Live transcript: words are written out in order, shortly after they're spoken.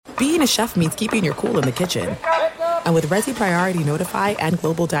being a chef means keeping your cool in the kitchen. And with Resi Priority Notify and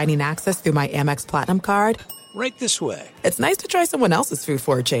Global Dining Access through my Amex Platinum card, Right this way. it's nice to try someone else's food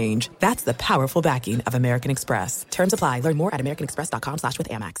for a change. That's the powerful backing of American Express. Terms apply. Learn more at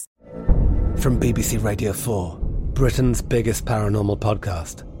americanexpress.com/withAmex. From BBC Radio 4, Britain's biggest paranormal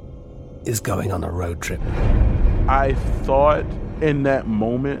podcast is going on a road trip. I thought in that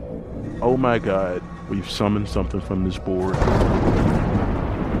moment, oh my God, we've summoned something from this board.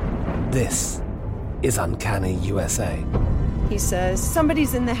 This is Uncanny USA. He says,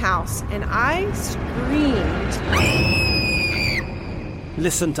 somebody's in the house, and I screamed.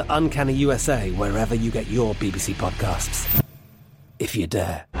 Listen to Uncanny USA wherever you get your BBC podcasts, if you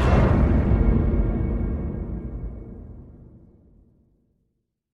dare.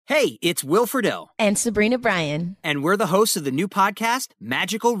 Hey, it's Will Friedle. And Sabrina Bryan. And we're the hosts of the new podcast,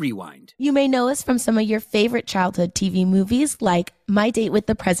 Magical Rewind. You may know us from some of your favorite childhood TV movies like My Date with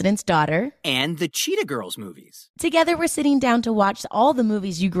the President's Daughter and the Cheetah Girls movies. Together, we're sitting down to watch all the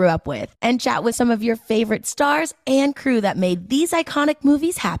movies you grew up with and chat with some of your favorite stars and crew that made these iconic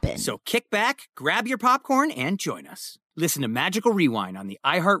movies happen. So kick back, grab your popcorn, and join us. Listen to Magical Rewind on the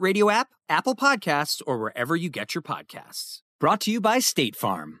iHeartRadio app, Apple Podcasts, or wherever you get your podcasts. Brought to you by State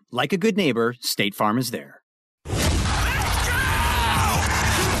Farm. Like a good neighbor, State Farm is there. This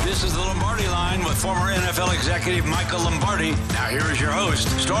is the Lombardi Line with former NFL executive Michael Lombardi. Now here is your host,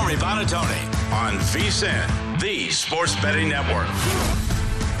 Stormy Buonantony, on VSiN, the Sports Betting Network.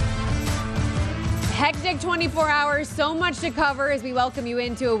 Hectic 24 hours, so much to cover as we welcome you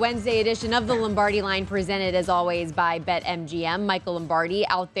into a Wednesday edition of the Lombardi Line, presented as always by BetMGM. Michael Lombardi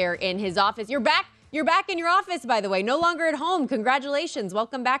out there in his office. You're back. You're back in your office, by the way. No longer at home. Congratulations.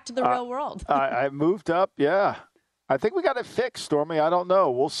 Welcome back to the real world. I moved up, yeah. I think we got it fixed, Stormy. I don't know.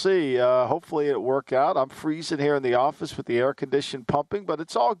 We'll see. Hopefully it'll work out. I'm freezing here in the office with the air condition pumping, but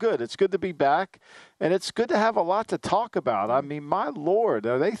it's all good. It's good to be back, and it's good to have a lot to talk about. I mean, my Lord,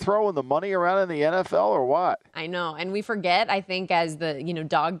 are they throwing the money around in the NFL or what? I know, and we forget, I think, as the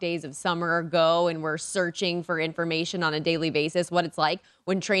dog days of summer go and we're searching for information on a daily basis, what it's like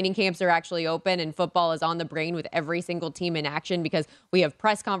when training camps are actually open and football is on the brain with every single team in action, because we have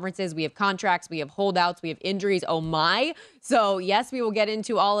press conferences, we have contracts, we have holdouts, we have injuries. Oh my. So yes, we will get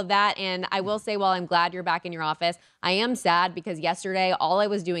into all of that. And I will say, while I'm glad you're back in your office, I am sad because yesterday all I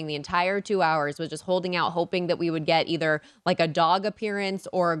was doing the entire 2 hours was just holding out, hoping that we would get either like a dog appearance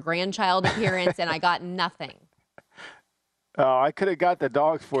or a grandchild appearance, and I got nothing. I could have got the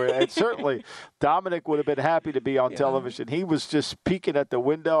dogs for you. And certainly Dominic would have been happy to be on television. He was just peeking at the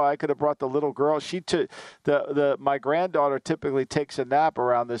window. I could have brought the little girl. She took my granddaughter typically takes a nap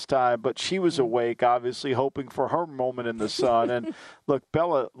around this time, but she was awake, obviously hoping for her moment in the sun. And look,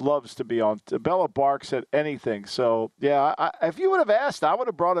 Bella loves to be on. Bella barks at anything. So yeah, if you would have asked, I would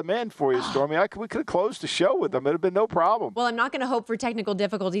have brought him in for you, Stormy. We could have closed the show with him. It'd have been no problem. Well, I'm not going to hope for technical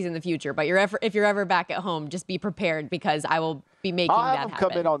difficulties in the future, but if you're ever back at home, just be prepared, because I will be making that happen. I'll have them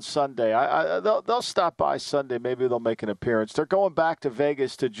come in on Sunday. They'll stop by Sunday. Maybe they'll make an appearance. They're going back to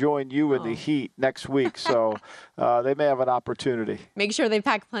Vegas to join you in the heat next week, so they may have an opportunity. Make sure they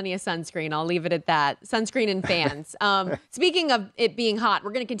pack plenty of sunscreen. I'll leave it at that. Sunscreen and fans. Speaking of it being hot,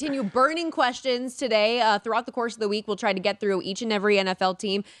 we're going to continue burning questions today. Throughout the course of the week, we'll try to get through each and every NFL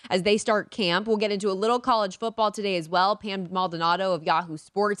team as they start camp. We'll get into a little college football today as well. Pam Maldonado of Yahoo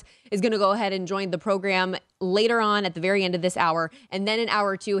Sports is going to go ahead and join the program later on at the very end of this hour. And then in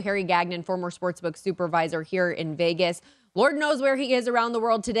hour two, Harry Gagnon, former sportsbook supervisor here in Vegas. Lord knows where he is around the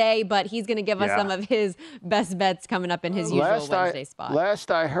world today, but he's going to give us some of his best bets coming up in his usual Wednesday spot. Last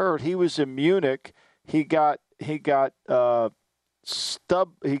I heard, he was in Munich. He got fake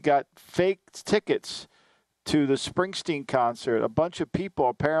tickets to the Springsteen concert. A bunch of people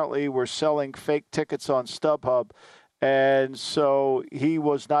apparently were selling fake tickets on StubHub. And so he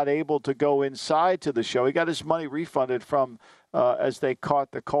was not able to go inside to the show. He got his money refunded from as they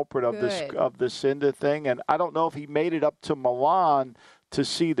caught the culprit of this Cinda thing. And I don't know if he made it up to Milan to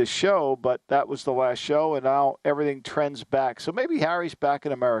see the show, but that was the last show, and now everything trends back. So maybe Harry's back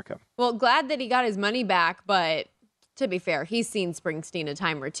in America. Well, glad that he got his money back, but to be fair, he's seen Springsteen a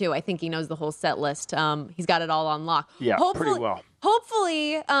time or two. I think he knows the whole set list. He's got it all on lock. Yeah, pretty well.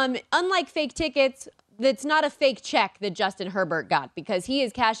 Hopefully, unlike fake tickets, that's not a fake check that Justin Herbert got, because he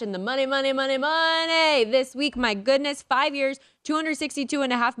is cashing the money this week. My goodness, 5 years,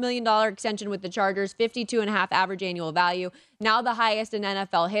 $262.5 million extension with the Chargers, 52.5 average annual value. Now the highest in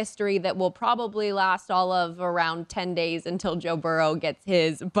NFL history, that will probably last all of around 10 days until Joe Burrow gets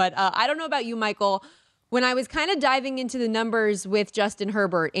his. But I don't know about you, Michael. When I was kind of diving into the numbers with Justin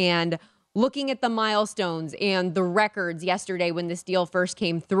Herbert and looking at the milestones and the records yesterday when this deal first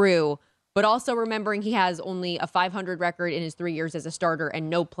came through, but also remembering he has only a 500 record in his 3 years as a starter and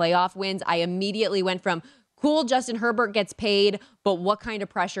no playoff wins, I immediately went from, cool, Justin Herbert gets paid, but what kind of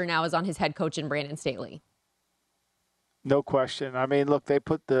pressure now is on his head coach and Brandon Staley? No question. I mean, look, they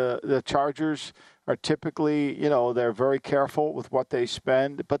put the Chargers are typically, they're very careful with what they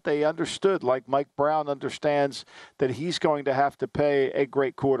spend, but they understood, like Mike Brown understands, that he's going to have to pay a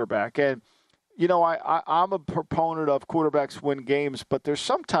great quarterback. And, I'm a proponent of quarterbacks win games, but there's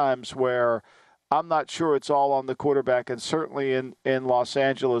sometimes where I'm not sure it's all on the quarterback, and certainly in Los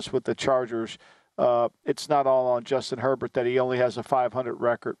Angeles with the Chargers, it's not all on Justin Herbert that he only has a 500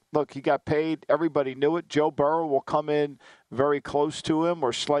 record. Look, he got paid. Everybody knew it. Joe Burrow will come in very close to him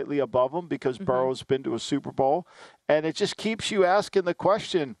or slightly above him because Burrow's been to a Super Bowl. And it just keeps you asking the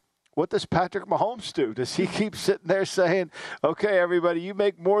question, what does Patrick Mahomes do? Does he keep sitting there saying, okay, everybody, you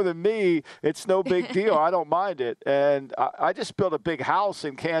make more than me. It's no big deal. I don't mind it. And I just built a big house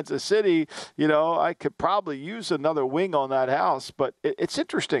in Kansas City. I could probably use another wing on that house. But it's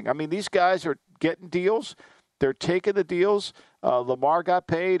interesting. I mean, these guys are getting deals. They're taking the deals. Lamar got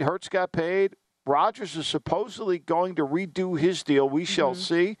paid. Hurts got paid. Rodgers is supposedly going to redo his deal. We shall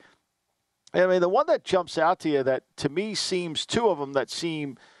see. I mean, the one that jumps out to you that to me seems, two of them that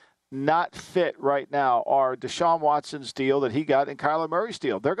seem not fit right now are Deshaun Watson's deal that he got and Kyler Murray's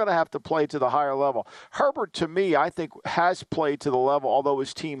deal. They're going to have to play to the higher level. Herbert, to me, I think has played to the level, although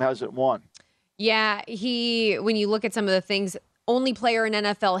his team hasn't won. Yeah, when you look at some of the things, only player in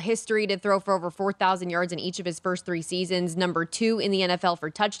NFL history to throw for over 4,000 yards in each of his first 3 seasons. Number 2 in the NFL for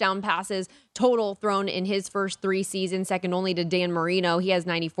touchdown passes total thrown in his first 3 seasons, second only to Dan Marino. He has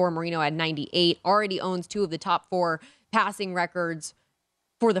 94. Marino had 98. Already owns 2 of the top 4 passing records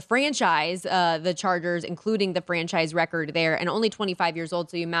for the franchise, the Chargers, including the franchise record there, and only 25 years old.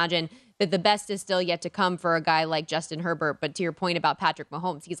 So you imagine that the best is still yet to come for a guy like Justin Herbert. But to your point about Patrick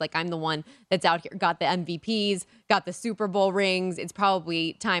Mahomes, he's like, I'm the one that's out here, got the MVPs, got the Super Bowl rings. It's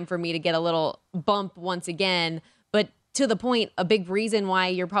probably time for me to get a little bump once again. But to the point, a big reason why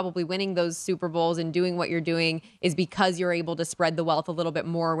you're probably winning those Super Bowls and doing what you're doing is because you're able to spread the wealth a little bit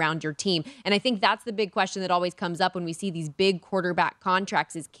more around your team. And I think that's the big question that always comes up when we see these big quarterback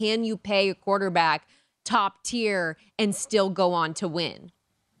contracts is, can you pay a quarterback top tier and still go on to win?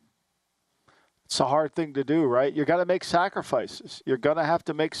 It's a hard thing to do, right? You got to make sacrifices. You're going to have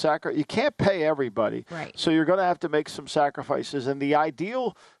to make You can't pay everybody. Right. So you're going to have to make some sacrifices. And the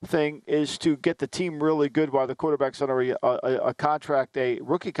ideal thing is to get the team really good while the quarterback's under a contract, a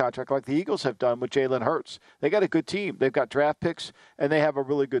rookie contract, like the Eagles have done with Jalen Hurts. They got a good team. They've got draft picks, and they have a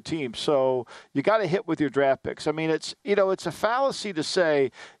really good team. So you got to hit with your draft picks. I mean, it's a fallacy to say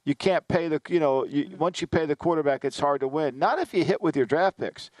you can't pay once you pay the quarterback, it's hard to win. Not if you hit with your draft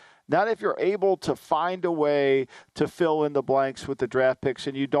picks. Not if you're able to find a way to fill in the blanks with the draft picks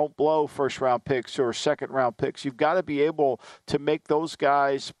and you don't blow first-round picks or second-round picks. You've got to be able to make those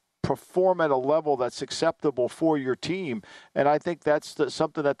guys perform at a level that's acceptable for your team. And I think that's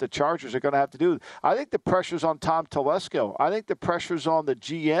something that the Chargers are going to have to do. I think the pressure's on Tom Telesco. I think the pressure's on the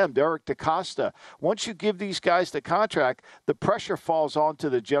GM, Derek DeCosta. Once you give these guys the contract, the pressure falls onto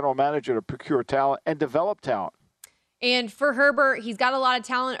the general manager to procure talent and develop talent. And for Herbert, he's got a lot of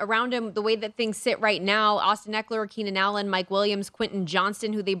talent around him the way that things sit right now. Austin Eckler, Keenan Allen, Mike Williams, Quentin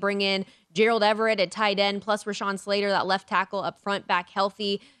Johnston, who they bring in, Gerald Everett at tight end, plus Rashawn Slater, that left tackle up front, back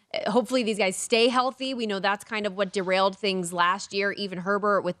healthy. Hopefully these guys stay healthy. We know that's kind of what derailed things last year. Even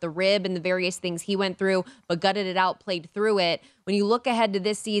Herbert with the rib and the various things he went through, but gutted it out, played through it. When you look ahead to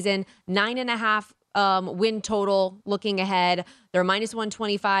this season, 9.5 win total looking ahead. They're minus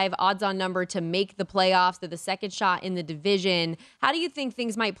 125 odds on number to make the playoffs. They're the second shot in the division. How do you think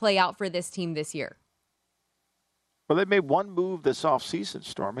things might play out for this team this year? Well, they made one move this offseason,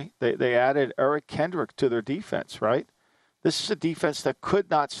 Stormy. They added Eric Kendrick to their defense, right? This is a defense that could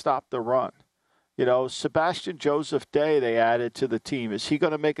not stop the run. Sebastian Joseph Day they added to the team. Is he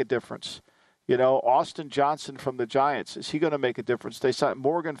going to make a difference? Austin Johnson from the Giants, is he going to make a difference? They signed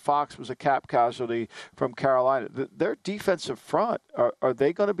Morgan Fox, was a cap casualty from Carolina. Their defensive front, are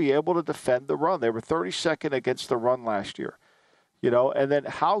they going to be able to defend the run? They were 32nd against the run last year. And then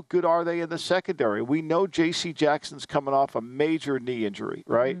how good are they in the secondary? We know J.C. Jackson's coming off a major knee injury,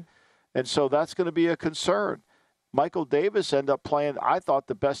 right? Mm-hmm. And so that's going to be a concern. Michael Davis ended up playing, I thought,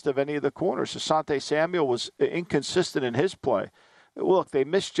 the best of any of the corners. Asante Samuel was inconsistent in his play. Look, they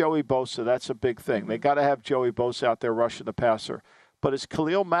missed Joey Bosa. That's a big thing. They got to have Joey Bosa out there rushing the passer. But is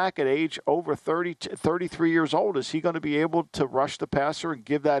Khalil Mack at age over 33 years old, is he going to be able to rush the passer and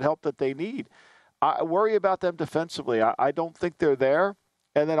give that help that they need? I worry about them defensively. I don't think they're there.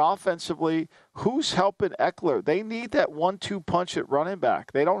 And then offensively, who's helping Eckler? They need that 1-2 punch at running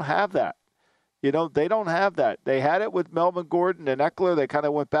back. They don't have that. They don't have that. They had it with Melvin Gordon and Eckler. They kind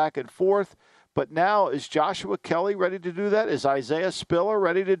of went back and forth. But now, is Joshua Kelly ready to do that? Is Isaiah Spiller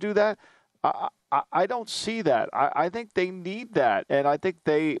ready to do that? I don't see that. I think they need that. And I think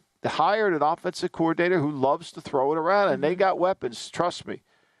they hired an offensive coordinator who loves to throw it around, and they got weapons, trust me.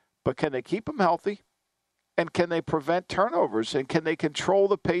 But can they keep them healthy? And can they prevent turnovers? And can they control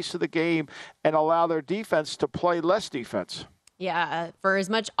the pace of the game and allow their defense to play less defense? Yeah, for as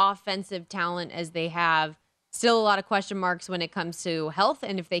much offensive talent as they have, still a lot of question marks when it comes to health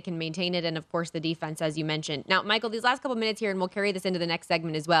and if they can maintain it, and, of course, the defense, as you mentioned. Now, Michael, these last couple minutes here, and we'll carry this into the next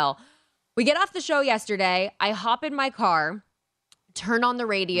segment as well. We get off the show yesterday. I hop in my car, turn on the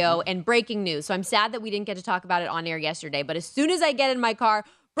radio, and breaking news. So I'm sad that we didn't get to talk about it on air yesterday. But as soon as I get in my car,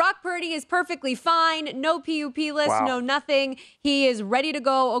 Brock Purdy is perfectly fine. No PUP list, no nothing. He is ready to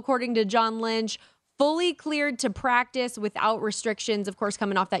go, according to John Lynch. Fully cleared to practice without restrictions, of course,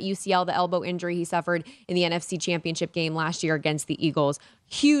 coming off that UCL, the elbow injury he suffered in the NFC Championship game last year against the Eagles.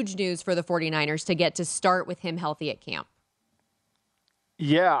 Huge news for the 49ers to get to start with him healthy at camp.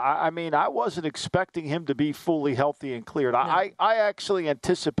 Yeah, I mean, I wasn't expecting him to be fully healthy and cleared. No. I actually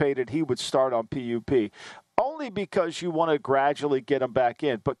anticipated he would start on PUP, only because you want to gradually get him back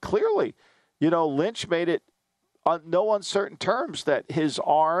in. But clearly, Lynch made it on no uncertain terms that his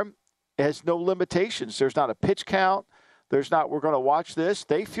arm has no limitations. There's not a pitch count. We're going to watch this.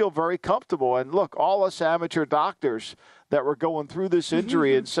 They feel very comfortable. And look, all us amateur doctors that were going through this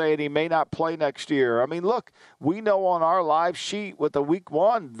injury and saying he may not play next year. I mean, look, we know on our live sheet with the week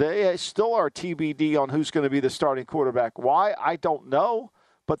 1, they still are TBD on who's going to be the starting quarterback. Why? I don't know,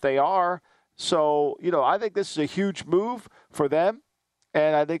 but they are. So, I think this is a huge move for them.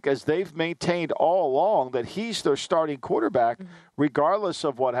 And I think as they've maintained all along that he's their starting quarterback, regardless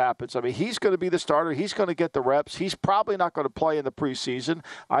of what happens. I mean, he's going to be the starter. He's going to get the reps. He's probably not going to play in the preseason.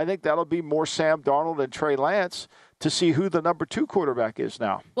 I think that'll be more Sam Darnold and Trey Lance to see who the number 2 quarterback is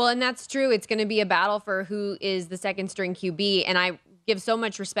now. Well, and that's true. It's going to be a battle for who is the second string QB. And I give so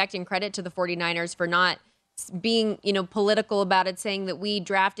much respect and credit to the 49ers for not being, political about it, saying that we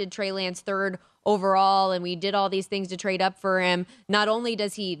drafted Trey Lance 3rd overall and we did all these things to trade up for him. Not only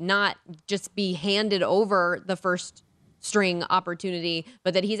does he not just be handed over the first string opportunity,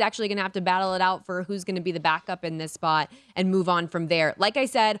 but that he's actually going to have to battle it out for who's going to be the backup in this spot and move on from there. Like I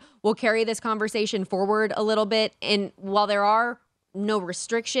said, we'll carry this conversation forward a little bit. And while there are no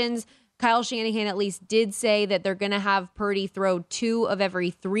restrictions, Kyle Shanahan at least did say that they're going to have Purdy throw 2 of every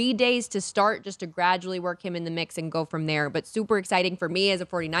 3 days to start, just to gradually work him in the mix and go from there. But super exciting for me as a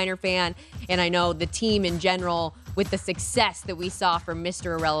 49er fan, and I know the team in general with the success that we saw from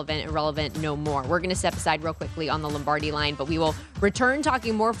Mr. Irrelevant no more. We're going to step aside real quickly on the Lombardi line, but we will return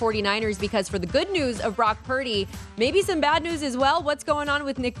talking more 49ers, because for the good news of Brock Purdy, maybe some bad news as well. What's going on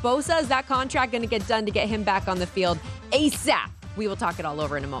with Nick Bosa? Is that contract going to get done to get him back on the field ASAP? We will talk it all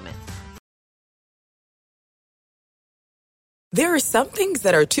over in a moment. There are some things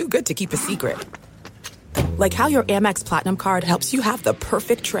that are too good to keep a secret. Like how your Amex Platinum card helps you have the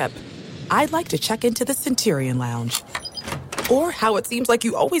perfect trip. I'd like to check into the Centurion Lounge. Or how it seems like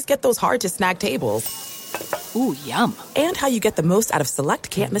you always get those hard-to-snag tables. Ooh, yum. And how you get the most out of select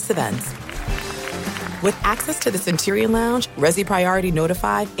can't-miss events. With access to the Centurion Lounge, Resi Priority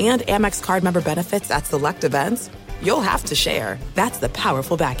Notified, and Amex card member benefits at select events, you'll have to share. That's the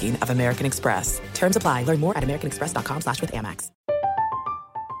powerful backing of American Express. Terms apply. Learn more at americanexpress.com/withAmex.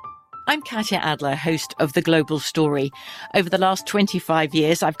 I'm Katya Adler, host of The Global Story. Over the last 25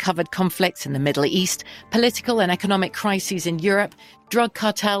 years, I've covered conflicts in the Middle East, political and economic crises in Europe, drug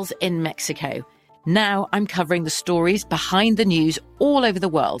cartels in Mexico. Now I'm covering the stories behind the news all over the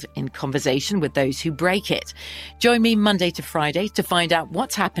world in conversation with those who break it. Join me Monday to Friday to find out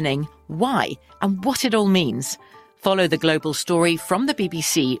what's happening, why, and what it all means. Follow The Global Story from the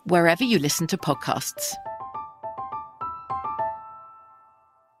BBC wherever you listen to podcasts.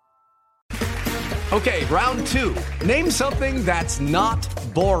 Okay, round 2. Name something that's not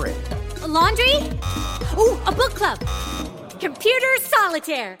boring. A laundry? Ooh, a book club. Computer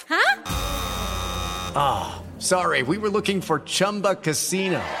solitaire, huh? Ah, sorry, we were looking for Chumba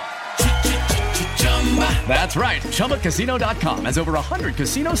Casino. That's right, ChumbaCasino.com has over 100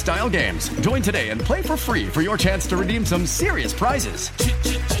 casino-style games. Join today and play for free for your chance to redeem some serious prizes.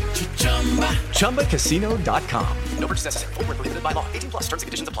 ChumbaCasino.com. No purchase necessary. Void where prohibited by law. 18+. Terms and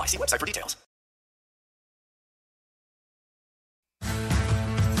conditions apply. See website for details.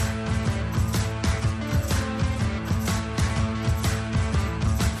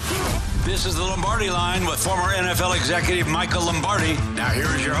 This This is the Lombardi Line with former NFL executive Michael Lombardi. Now here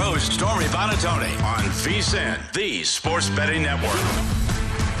is your host, Stormy Buonantony, on VSiN, the Sports Betting Network.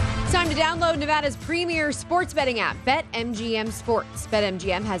 It's time to download Nevada's premier sports betting app, BetMGM Sports.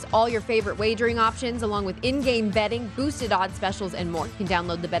 BetMGM has all your favorite wagering options, along with in-game betting, boosted odds specials, and more. You can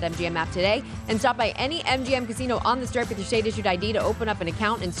download the BetMGM app today and stop by any MGM casino on the Strip with your state-issued ID to open up an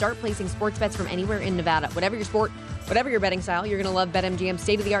account and start placing sports bets from anywhere in Nevada. Whatever your sport, whatever your betting style, you're going to love BetMGM's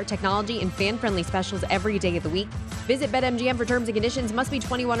state-of-the-art technology and fan-friendly specials every day of the week. Visit BetMGM for terms and conditions. Must be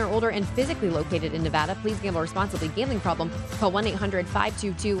 21 or older and physically located in Nevada. Please gamble responsibly. Gambling problem? Call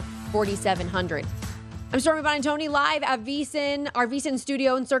 1-800-522-4700. I'm Stormy Buonantony, live at VSiN, our VSiN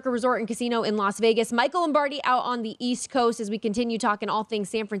studio in Circa Resort and Casino in Las Vegas. Michael Lombardi out on the East Coast as we continue talking all things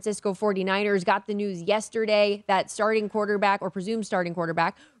San Francisco 49ers. Got the news yesterday that starting quarterback, or presumed starting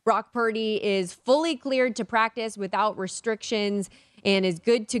quarterback, Brock Purdy is fully cleared to practice without restrictions and is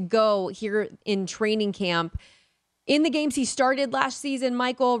good to go here in training camp. In the games he started last season,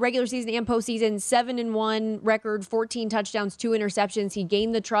 Michael, regular season and postseason, 7-1 record, 14 touchdowns, 2 interceptions. He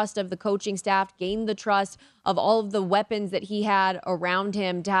gained the trust of the coaching staff, gained the trust of all of the weapons that he had around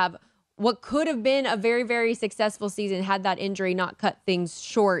him to have what could have been a very, very successful season had that injury not cut things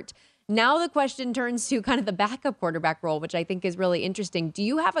short. Now the question turns to kind of the backup quarterback role, which I think is really interesting. Do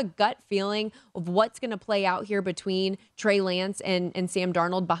you have a gut feeling of what's going to play out here between Trey Lance and Sam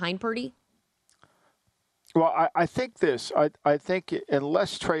Darnold behind Purdy? Well, I think this. I think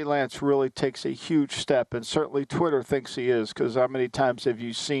unless Trey Lance really takes a huge step, and certainly Twitter thinks he is, because how many times have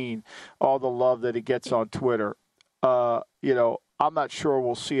you seen all the love that he gets on Twitter? I'm not sure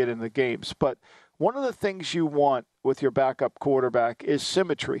we'll see it in the games. But one of the things you want with your backup quarterback is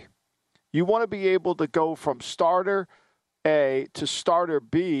symmetry. You want to be able to go from starter A to starter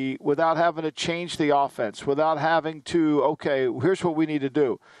B without having to change the offense, without having to, okay, here's what we need to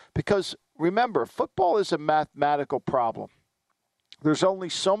do. Because remember, football is a mathematical problem. There's only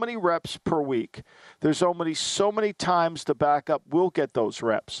so many reps per week. There's only so many times the backup will get those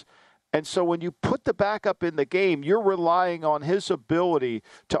reps. And so when you put the backup in the game, you're relying on his ability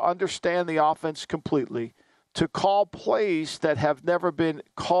to understand the offense completely, to call plays that have never been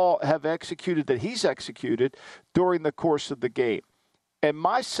executed, that he's executed during the course of the game. And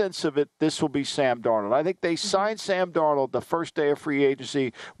my sense of it, this will be Sam Darnold. I think they signed Sam Darnold the first day of free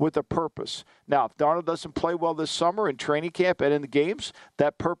agency with a purpose. Now, if Darnold doesn't play well this summer in training camp and in the games,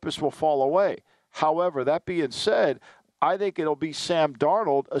 that purpose will fall away. However, that being said, I think it'll be Sam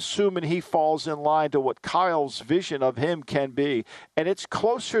Darnold, assuming he falls in line to what Kyle's vision of him can be. And it's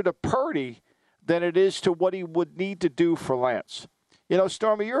closer to Purdy than it is to what he would need to do for Lance.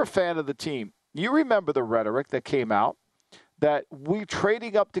 Stormy, you're a fan of the team. You remember the rhetoric that came out, that we're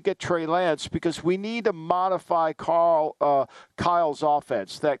trading up to get Trey Lance because we need to modify Kyle's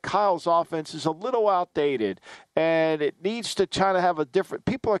offense, that Kyle's offense is a little outdated and it needs to try to have a different –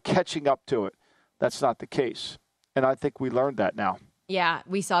 people are catching up to it. That's not the case, and I think we learned that now. Yeah,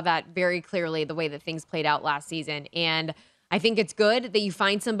 we saw that very clearly, the way that things played out last season, and I think it's good that you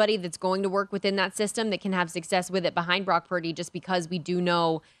find somebody that's going to work within that system that can have success with it behind Brock Purdy, just because we do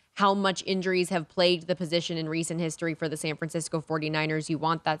know how much injuries have plagued the position in recent history for the San Francisco 49ers. You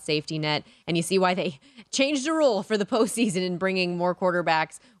want that safety net, and you see why they changed the rule for the postseason and bringing more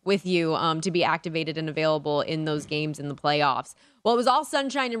quarterbacks with you to be activated and available in those games in the playoffs. Well, it was all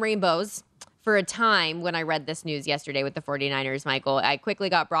sunshine and rainbows for a time when I read this news yesterday with the 49ers, Michael. I quickly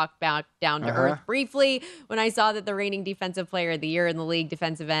got brought back down to earth briefly when I saw that the reigning defensive player of the year in the league,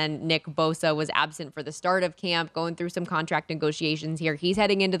 defensive end Nick Bosa, was absent for the start of camp, going through some contract negotiations here. He's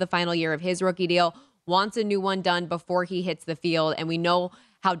heading into the final year of his rookie deal, wants a new one done before he hits the field, and we know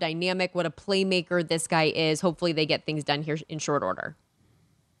how dynamic, what a playmaker this guy is. Hopefully they get things done here in short order.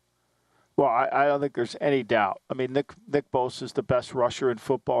 Well, I don't think there's any doubt. I mean, Nick Bosa is the best rusher in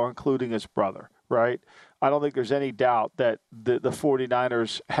football, including his brother, right? I don't think there's any doubt that the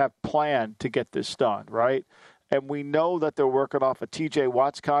 49ers have planned to get this done, right? And we know that they're working off a T.J.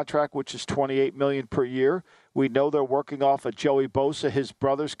 Watt's contract, which is $28 million per year. We know they're working off a Joey Bosa, his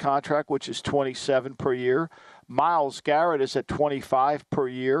brother's contract, which is $27 per year. Myles Garrett is at $25 per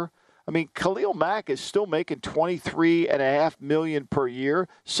year. I mean, Khalil Mack is still making $23.5 million per year,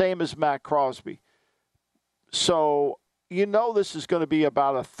 same as Matt Crosby. So this is going to be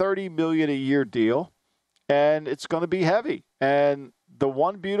about a $30 million a year deal, and it's going to be heavy. And the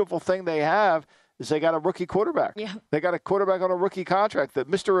one beautiful thing they have is they got a rookie quarterback. Yeah. They got a quarterback on a rookie contract, that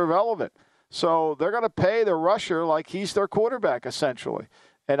Mr. Irrelevant. So they're going to pay the rusher like he's their quarterback, essentially.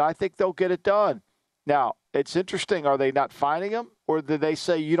 And I think they'll get it done. Now, it's interesting. Are they not finding him? Or did they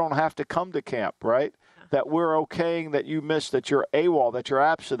say you don't have to come to camp, right? that we're okaying that you missed, that you're AWOL, that you're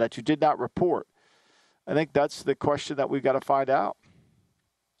absent, that you did not report? I think that's the question that we've got to find out.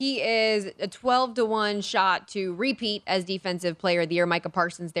 He is a 12-1 shot to repeat as Defensive Player of the Year. Micah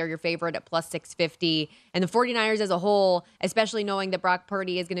Parsons, they're your favorite at plus 650. And the 49ers as a whole, especially knowing that Brock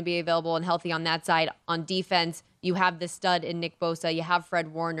Purdy is going to be available and healthy on that side. On defense, you have the stud in Nick Bosa. You have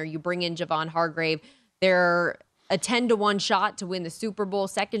Fred Warner. You bring in Javon Hargrave. They're a 10-1 shot to win the Super Bowl,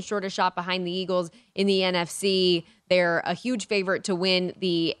 second shortest shot behind the Eagles in the NFC. They're a huge favorite to win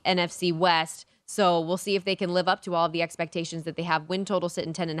the NFC West. So we'll see if they can live up to all of the expectations that they have. Win total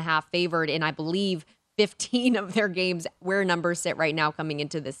sitting 10.5 favored in, I believe, 15 of their games where numbers sit right now coming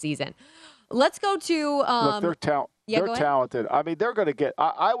into this season. Let's go to look, they're talented. I mean, they're going to get.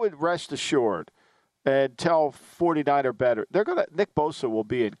 I would rest assured and tell 49er better. Nick Bosa will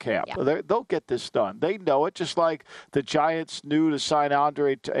be in camp. Yeah. They'll get this done. They know it, just like the Giants knew to sign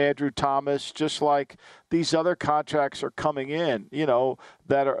Andrew Thomas, just like these other contracts are coming in,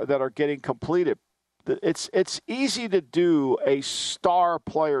 that are getting completed. It's easy to do a star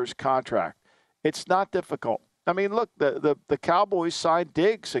player's contract. It's not difficult. I mean, look, the Cowboys signed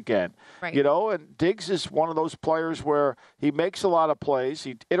Diggs again, right. And Diggs is one of those players where he makes a lot of plays.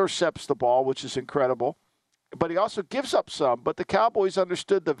 He intercepts the ball, which is incredible, but he also gives up some. But the Cowboys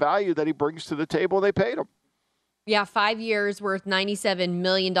understood the value that he brings to the table. They paid him. Yeah, 5 years worth $97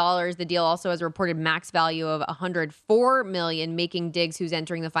 million. The deal also has a reported max value of $104 million, making Diggs, who's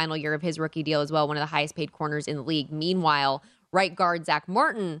entering the final year of his rookie deal as well, one of the highest paid corners in the league. Meanwhile, right guard Zach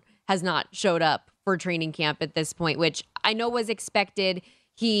Martin has not showed up for training camp at this point, which I know was expected.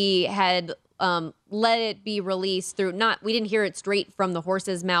 He had let it be released through we didn't hear it straight from the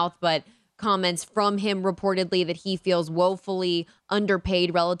horse's mouth, but comments from him reportedly that he feels woefully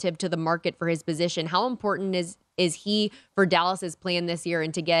underpaid relative to the market for his position. How important is he for Dallas's plan this year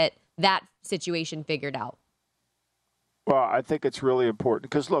and to get that situation figured out? Well, I think it's really important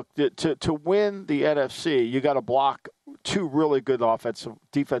because, look, to win the NFC, you got to block two really good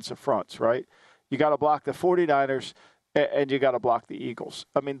defensive fronts, right? You got to block the 49ers, and you got to block the Eagles.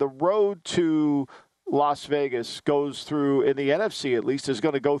 I mean, the road to Las Vegas goes through, in the NFC at least, is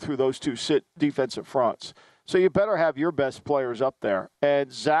going to go through those two defensive fronts. So you better have your best players up there.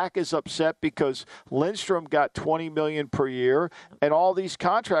 And Zach is upset because Lindstrom got $20 million per year, and all these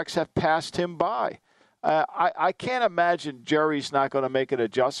contracts have passed him by. I can't imagine Jerry's not going to make an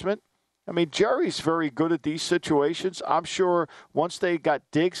adjustment. I mean, Jerry's very good at these situations. I'm sure once they got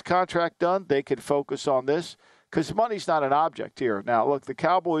Diggs' contract done, they could focus on this because money's not an object here. Now, look, the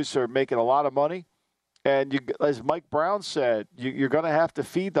Cowboys are making a lot of money, and as Mike Brown said, you're going to have to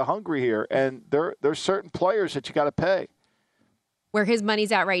feed the hungry here, and there's certain players that you got to pay. Where his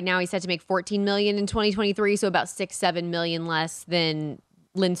money's at right now, he's set to make $14 million in 2023, so about $6-7 million less than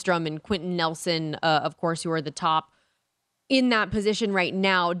Lindstrom and Quentin Nelson, of course, who are the top in that position right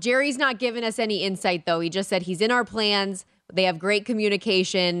now. Jerry's not giving us any insight, though. He just said he's in our plans. They have great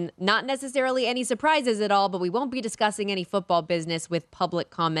communication, not necessarily any surprises at all, but we won't be discussing any football business with public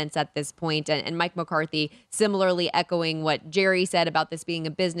comments at this point. And Mike McCarthy similarly echoing what Jerry said about this being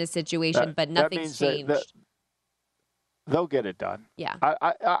a business situation, but nothing's changed. They'll get it done. Yeah.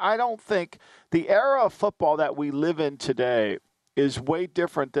 I don't think the era of football that we live in today is way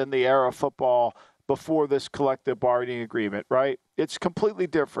different than the era of football before this collective bargaining agreement, right? It's completely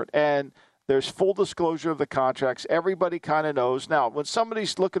different. And there's full disclosure of the contracts. Everybody kind of knows. Now, when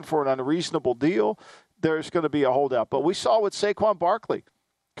somebody's looking for an unreasonable deal, there's going to be a holdout. But we saw with Saquon Barkley,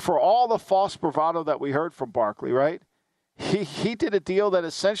 for all the false bravado that we heard from Barkley, right? He did a deal that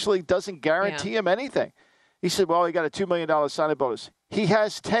essentially doesn't guarantee him anything. He said, well, he got a $2 million signing bonus. He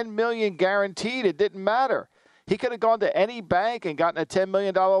has $10 million guaranteed. It didn't matter. He could have gone to any bank and gotten a $10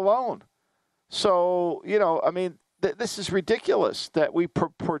 million loan. So, this is ridiculous that we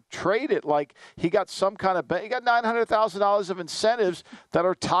portrayed it like he got some kind of he got $900,000 of incentives that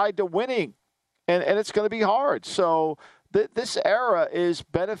are tied to winning, and it's going to be hard. So this era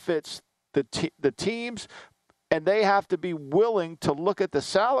benefits the teams, and they have to be willing to look at the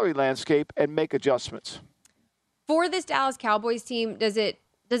salary landscape and make adjustments. For this Dallas Cowboys team, does it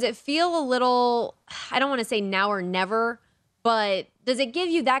feel a little, I don't want to say now or never, but does it give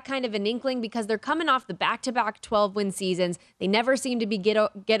you that kind of an inkling because they're coming off the back-to-back 12-win seasons? They never seem to be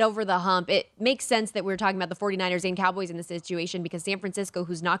get over the hump. It makes sense that we're talking about the 49ers and Cowboys in this situation because San Francisco,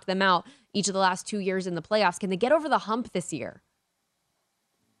 who's knocked them out each of the last 2 years in the playoffs, can they get over the hump this year?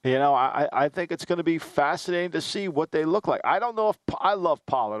 I think it's going to be fascinating to see what they look like. I don't know if I love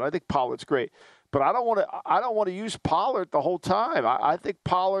Pollard. I think Pollard's great, but I don't want to use Pollard the whole time. I think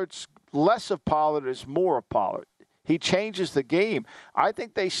Pollard's less of Pollard is more of Pollard. He changes the game. I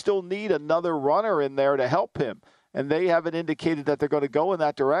think they still need another runner in there to help him, and they haven't indicated that they're going to go in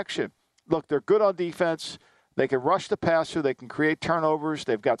that direction. Look, they're good on defense. They can rush the passer. They can create turnovers.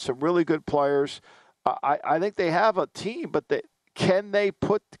 They've got some really good players. I think they have a team, but can they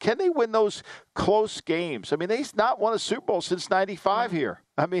win those close games? I mean, they've not won a Super Bowl since 95 here.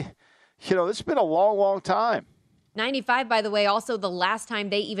 I mean, it's been a long, long time. 95, by the way, also the last time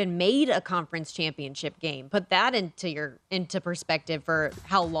they even made a conference championship game. Put that into perspective for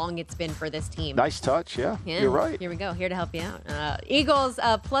how long it's been for this team. Nice touch, yeah. You're right. Here we go. Here to help you out. Eagles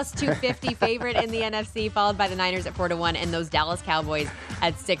plus 250 favorite in the NFC, followed by the Niners at 4-1, and those Dallas Cowboys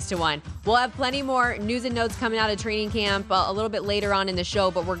at 6-1. We'll have plenty more news and notes coming out of training camp a little bit later on in the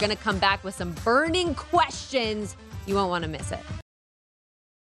show, but we're going to come back with some burning questions. You won't want to miss it.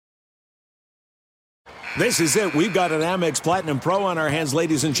 This is it. We've got an Amex Platinum Pro on our hands,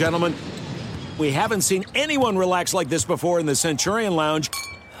 ladies and gentlemen. We haven't seen anyone relax like this before in the Centurion Lounge.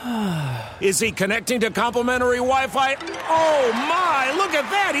 Is he connecting to complimentary Wi-Fi? Oh, my. Look at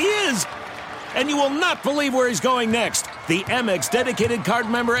that. He is. And you will not believe where he's going next. The Amex dedicated card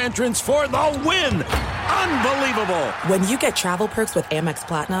member entrance for the win. Unbelievable. When you get travel perks with Amex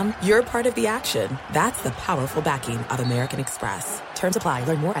Platinum, you're part of the action. That's the powerful backing of American Express. Terms apply.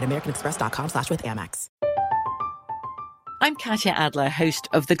 Learn more at americanexpress.com/withAmex. I'm Katya Adler, host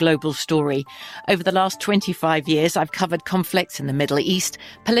of The Global Story. Over the last 25 years, I've covered conflicts in the Middle East,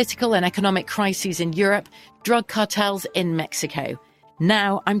 political and economic crises in Europe, drug cartels in Mexico.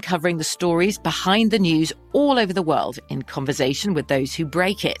 Now I'm covering the stories behind the news all over the world in conversation with those who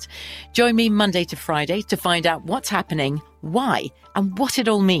break it. Join me Monday to Friday to find out what's happening, why, and what it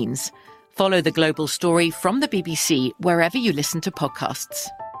all means. Follow The Global Story from the BBC wherever you listen to podcasts.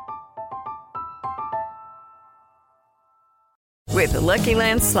 With the Lucky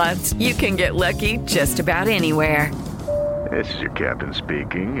Land Slots, you can get lucky just about anywhere. This is your captain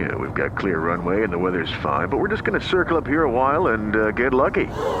speaking. We've got clear runway and the weather's fine, but we're just going to circle up here a while and get lucky.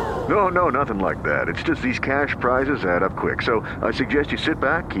 No, nothing like that. It's just these cash prizes add up quick. So I suggest you sit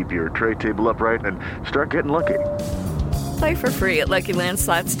back, keep your tray table upright, and start getting lucky. Play for free at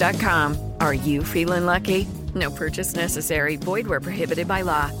LuckyLandSlots.com. Are you feeling lucky? No purchase necessary. Void where prohibited by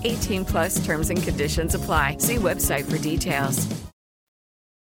law. 18+ terms and conditions apply. See website for details.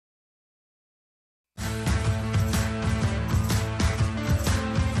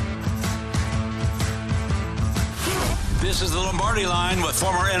 This is the Lombardi Line with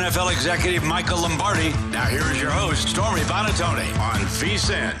former NFL executive Michael Lombardi. Now here is your host, Stormy Buonantony, on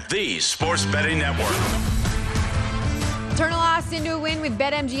VSiN, the Sports Betting Network. Turn a loss into a win with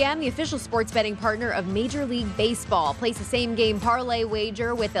BetMGM, the official sports betting partner of Major League Baseball. Place a same-game parlay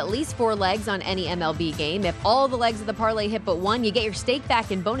wager with at least 4 legs on any MLB game. If all the legs of the parlay hit but one, you get your stake back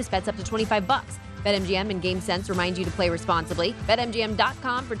in bonus bets up to $25. BetMGM and GameSense remind you to play responsibly.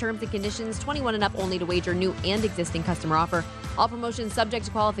 BetMGM.com for terms and conditions. 21 and up only to wager. New and existing customer offer. All promotions subject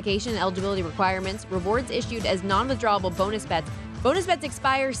to qualification and eligibility requirements. Rewards issued as non-withdrawable bonus bets. Bonus bets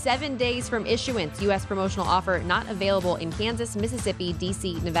expire 7 days from issuance. U.S. promotional offer not available in Kansas, Mississippi,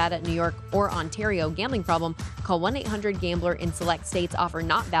 D.C., Nevada, New York, or Ontario. Gambling problem? Call 1-800-GAMBLER in select states. Offer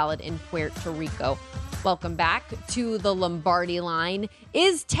not valid in Puerto Rico. Welcome back to the Lombardi Line.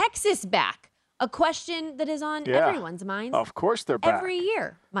 Is Texas back? A question that is on everyone's minds. Of course they're back. Every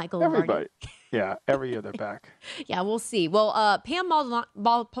year, Michael Lombardi. Everybody. Yeah, every year they're back. Yeah, we'll see. Well, Pam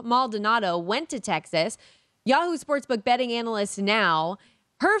Maldonado went to Texas. Yahoo Sportsbook betting analyst now.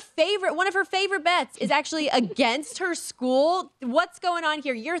 One of her favorite bets is actually against her school. What's going on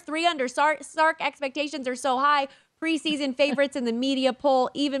here? Year 3 under Sark expectations are so high. Preseason favorites in the media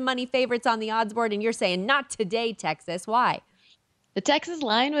poll, even money favorites on the odds board. And you're saying, not today, Texas. Why? The Texas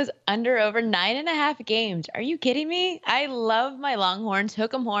line was under over 9.5 games. Are you kidding me? I love my Longhorns.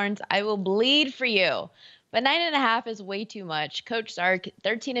 Hook 'em horns. I will bleed for you. But 9.5 is way too much. Coach Sark,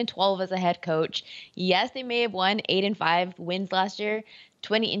 13-12 as a head coach. Yes, they may have won 8-5 wins last year,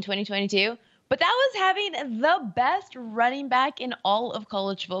 20 in 2022. But that was having the best running back in all of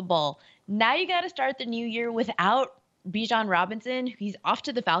college football. Now you got to start the new year without Bijan Robinson. He's off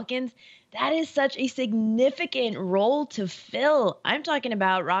to the Falcons. That is such a significant role to fill. I'm talking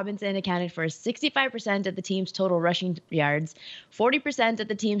about Robinson accounted for 65% of the team's total rushing yards, 40% of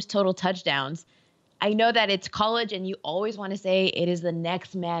the team's total touchdowns. I know that it's college and you always want to say it is the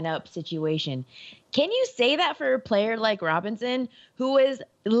next man up situation. Can you say that for a player like Robinson, who is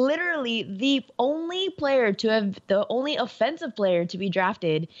literally the only offensive player to be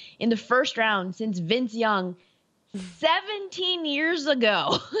drafted in the first round since Vince Young 17 years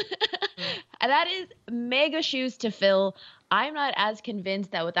ago? That is mega shoes to fill. I'm not as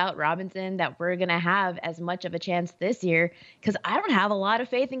convinced that without Robinson that we're going to have as much of a chance this year, because I don't have a lot of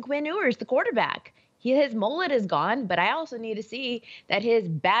faith in Quinn Ewers, the quarterback. His mullet is gone, but I also need to see that his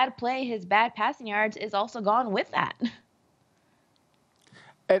bad play, his bad passing yards is also gone with that.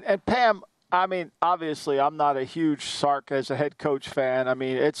 And Pam, I mean, obviously, I'm not a huge Sark as a head coach fan. I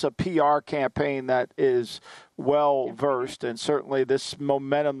mean, it's a PR campaign that is well-versed, and certainly this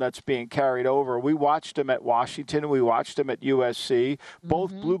momentum that's being carried over. We watched him at Washington. We watched him at USC,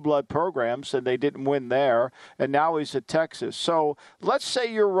 both blue blood programs, and they didn't win there. And now he's at Texas. So let's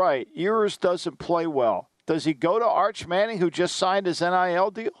say you're right. Ewers doesn't play well. Does he go to Arch Manning, who just signed his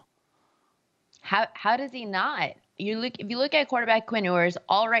NIL deal? How does he not? If you look at quarterback Quinn Ewers,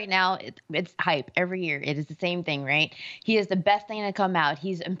 all right now, it's hype every year. It is the same thing, right? He is the best thing to come out.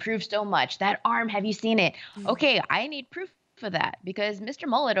 He's improved so much. That arm, have you seen it? Okay, I need proof for that because Mr.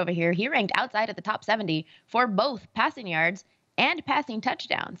 Mullet over here, he ranked outside of the top 70 for both passing yards and passing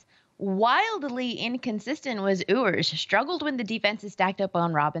touchdowns. Wildly inconsistent was Ewers, struggled when the defense is stacked up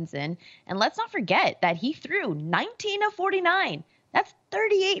on Robinson. And let's not forget that he threw 19 of 49. That's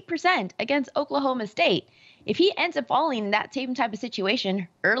 38% against Oklahoma State. If he ends up falling in that same type of situation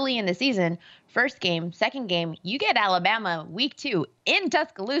early in the season, first game, second game, you get Alabama week 2 in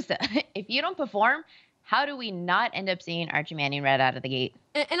Tuscaloosa. If you don't perform, how do we not end up seeing Archie Manning right out of the gate?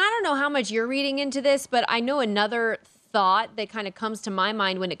 And I don't know how much you're reading into this, but I know another thought that kind of comes to my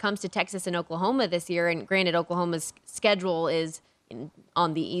mind when it comes to Texas and Oklahoma this year. And granted, Oklahoma's schedule is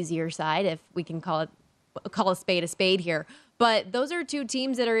on the easier side, if we can call a spade here. But those are two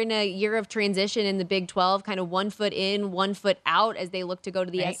teams that are in a year of transition in the Big 12, kind of 1 foot in, 1 foot out as they look to go to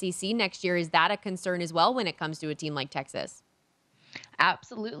the SEC next year. Is that a concern as well when it comes to a team like Texas?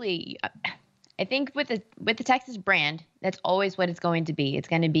 Absolutely. I think with the Texas brand, that's always what it's going to be. It's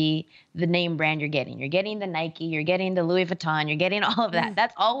going to be the name brand you're getting. You're getting the Nike, you're getting the Louis Vuitton, you're getting all of that.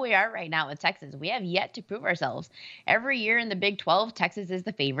 That's all we are right now with Texas. We have yet to prove ourselves. Every year in the Big 12, Texas is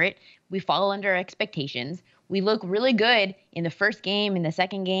the favorite. We fall under expectations. We look really good in the first game, in the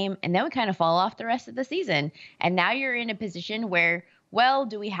second game, and then we kind of fall off the rest of the season. And now you're in a position where, well,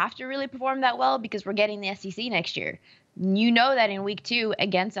 do we have to really perform that well because we're getting the SEC next year? You know that in week 2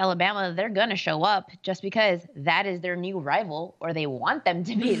 against Alabama, they're going to show up just because that is their new rival, or they want them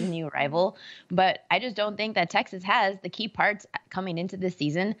to be the new rival. But I just don't think that Texas has the key parts coming into this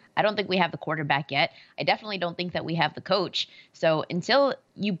season. I don't think we have the quarterback yet. I definitely don't think that we have the coach. So until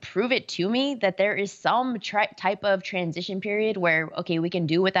you prove it to me that there is some type of transition period where, okay, we can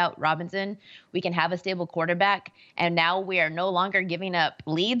do without Robinson, we can have a stable quarterback, and now we are no longer giving up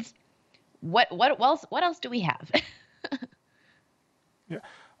leads, what else do we have? Yeah.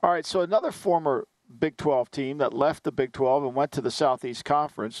 All right, so another former Big 12 team that left the Big 12 and went to the Southeast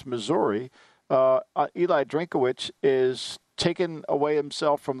Conference, Missouri, Eli Drinkowicz is taken away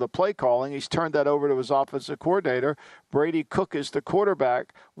himself from the play calling. He's turned that over to his offensive coordinator. Brady Cook is the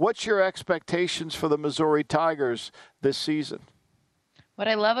quarterback. What's your expectations for the Missouri Tigers this season? What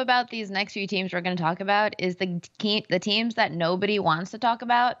I love about these next few teams we're going to talk about is the teams that nobody wants to talk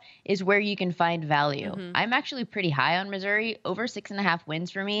about is where you can find value. I'm actually pretty high on Missouri, over 6.5 wins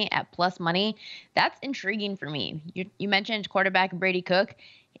for me at plus money. That's intriguing for me. You mentioned quarterback Brady Cook.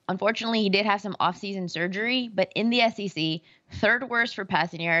 Unfortunately, he did have some offseason surgery, but in the SEC, third worst for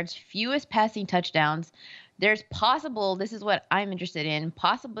passing yards, fewest passing touchdowns. There's this is what I'm interested in,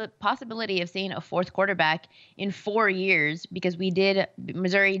 possibility of seeing a fourth quarterback in 4 years because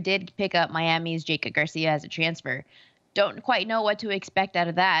Missouri did pick up Miami's Jacob Garcia as a transfer. Don't quite know what to expect out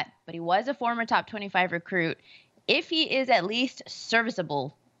of that, but he was a former top 25 recruit. If he is at least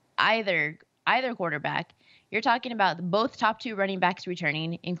serviceable, either quarterback, you're talking about both top 2 running backs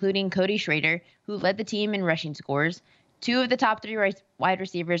returning, including Cody Schrader, who led the team in rushing scores. 2 of the top 3 wide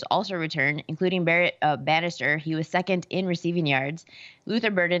receivers also returned, including Bannister. He was second in receiving yards. Luther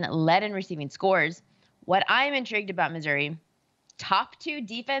Burden led in receiving scores. What I'm intrigued about Missouri, top 2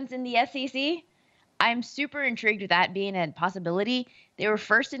 defense in the SEC. I'm super intrigued with that being a possibility. They were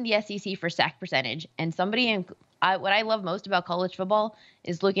first in the SEC for sack percentage. And what I love most about college football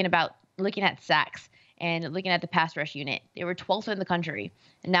is looking at sacks and looking at the pass rush unit. They were 12th in the country.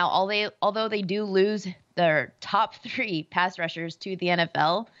 And now, although they do lose their top 3 pass rushers to the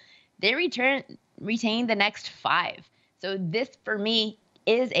NFL, they retain the next 5. So this, for me,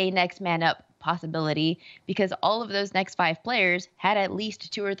 is a next man up possibility because all of those next 5 players had at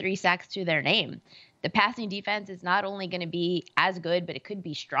least 2 or 3 sacks to their name. The passing defense is not only going to be as good, but it could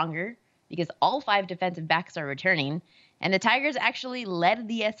be stronger because all 5 defensive backs are returning. And the Tigers actually led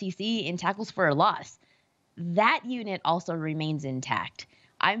the SEC in tackles for a loss. That unit also remains intact.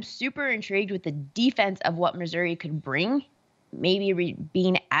 I'm super intrigued with the defense of what Missouri could bring maybe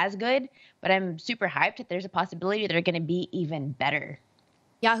being as good, but I'm super hyped that there's a possibility they're going to be even better.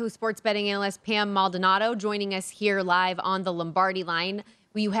 Yahoo Sports betting analyst Pam Maldonado joining us here live on the Lombardi line.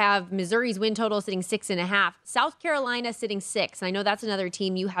 You have Missouri's win total sitting 6.5, South Carolina sitting 6. And I know that's another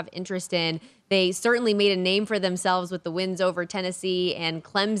team you have interest in. They certainly made a name for themselves with the wins over Tennessee and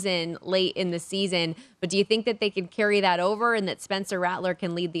Clemson late in the season. But do you think that they can carry that over and that Spencer Rattler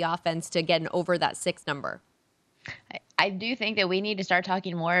can lead the offense to getting over that 6 number? I do think that we need to start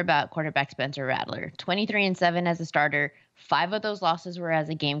talking more about quarterback Spencer Rattler. 23-7 as a starter. 5 of those losses were as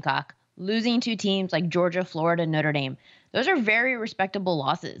a Gamecock. Losing to teams like Georgia, Florida, Notre Dame. Those are very respectable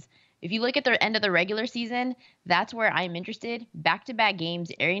losses. If you look at the end of the regular season, that's where I'm interested. Back-to-back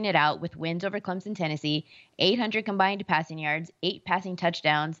games, airing it out with wins over Clemson, Tennessee, 800 combined passing yards, 8 passing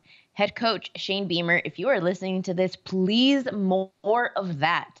touchdowns. Head coach Shane Beamer, if you are listening to this, please more of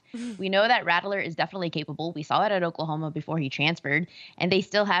that. We know that Rattler is definitely capable. We saw it at Oklahoma before he transferred, and they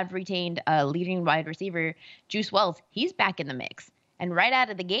still have retained a leading wide receiver, Juice Wells. He's back in the mix. And right out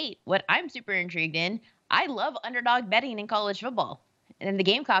of the gate, what I'm super intrigued in, I love underdog betting in college football. And the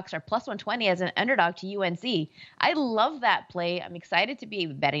Gamecocks are plus 120 as an underdog to UNC. I love that play. I'm excited to be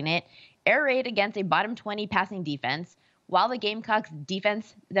betting it. Air raid against a bottom 20 passing defense, while the Gamecocks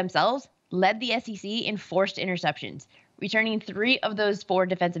defense themselves led the SEC in forced interceptions, returning 3 of those 4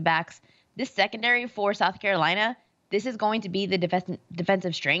 defensive backs. This secondary for South Carolina, this is going to be the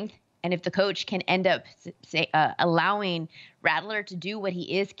defensive strength. And if the coach can end up allowing Rattler to do what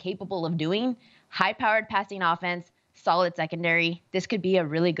he is capable of doing, high-powered passing offense, solid secondary, this could be a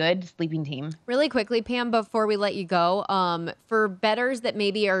really good sleeping team. Really quickly, Pam, before we let you go, for bettors that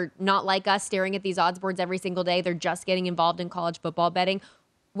maybe are not like us staring at these odds boards every single day, they're just getting involved in college football betting,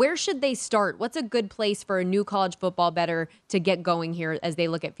 where should they start? What's a good place for a new college football bettor to get going here as they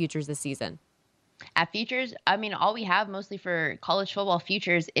look at futures this season? At futures, I mean, all we have mostly for college football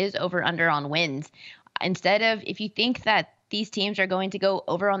futures is over-under on wins. Instead of, if you think that these teams are going to go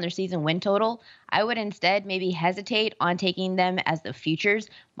over on their season win total, I would instead maybe hesitate on taking them as the futures,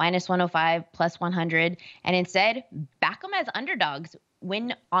 minus 105, plus 100, and instead back them as underdogs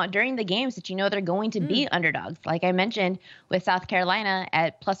during the games that you know they're going to be underdogs. Like I mentioned with South Carolina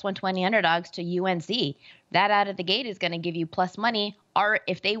at plus 120 underdogs to UNC. That out of the gate is going to give you plus money. Or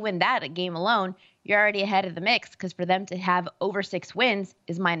if they win that game alone, you're already ahead of the mix because for them to have over 6 wins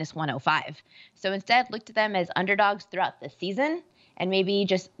is minus 105. So instead, look to them as underdogs throughout the season and maybe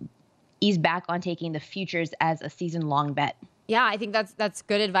just ease back on taking the futures as a season-long bet. Yeah, I think that's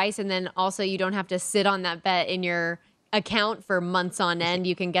good advice. And then also you don't have to sit on that bet in your account for months on end.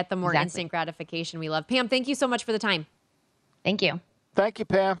 You can get the more instant gratification we love. Pam, thank you so much for the time. Thank you. Thank you,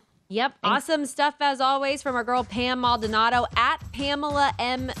 Pam. Yep. Thanks. Awesome stuff as always from our girl Pam Maldonado at Pamela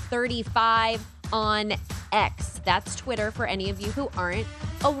M35 on X. That's Twitter for any of you who aren't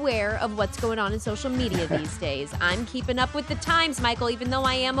aware of what's going on in social media these days. I'm keeping up with the times, Michael, even though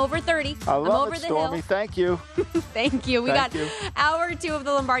I am over 30. I'm over the Stormy. hill. Thank you. Thank you. We got hour 2 of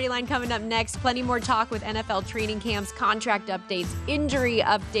the Lombardi line coming up next. Plenty more talk with NFL training camps, contract updates, injury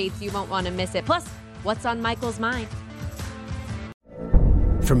updates. You won't want to miss it. Plus, what's on Michael's mind?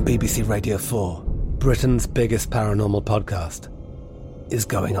 From BBC Radio 4, Britain's biggest paranormal podcast is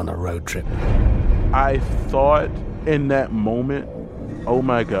going on a road trip. I thought in that moment, oh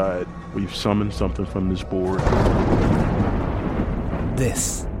my God, we've summoned something from this board.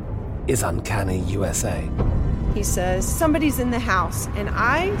 This is Uncanny USA. He says, somebody's in the house, and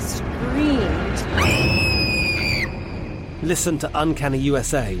I screamed. Listen to Uncanny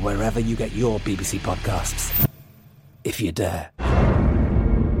USA wherever you get your BBC podcasts, if you dare.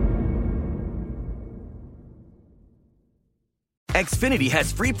 Xfinity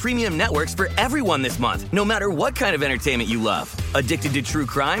has free premium networks for everyone this month, no matter what kind of entertainment you love. Addicted to true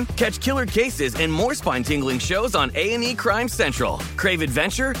crime? Catch killer cases and more spine-tingling shows on A&E Crime Central. Crave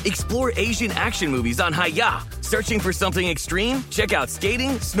adventure? Explore Asian action movies on Hi-YAH. Searching for something extreme? Check out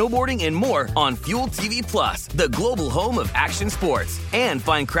skating, snowboarding, and more on Fuel TV Plus, the global home of action sports. And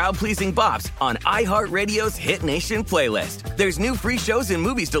find crowd-pleasing bops on iHeartRadio's Hit Nation playlist. There's new free shows and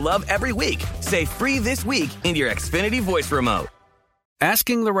movies to love every week. Say free this week in your Xfinity voice remote.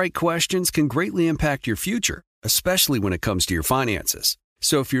 Asking the right questions can greatly impact your future, especially when it comes to your finances.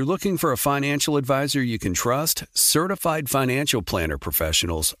 So if you're looking for a financial advisor you can trust, certified financial planner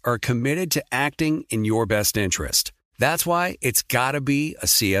professionals are committed to acting in your best interest. That's why it's got to be a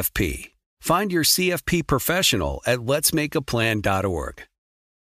CFP. Find your CFP professional at letsmakeaplan.org.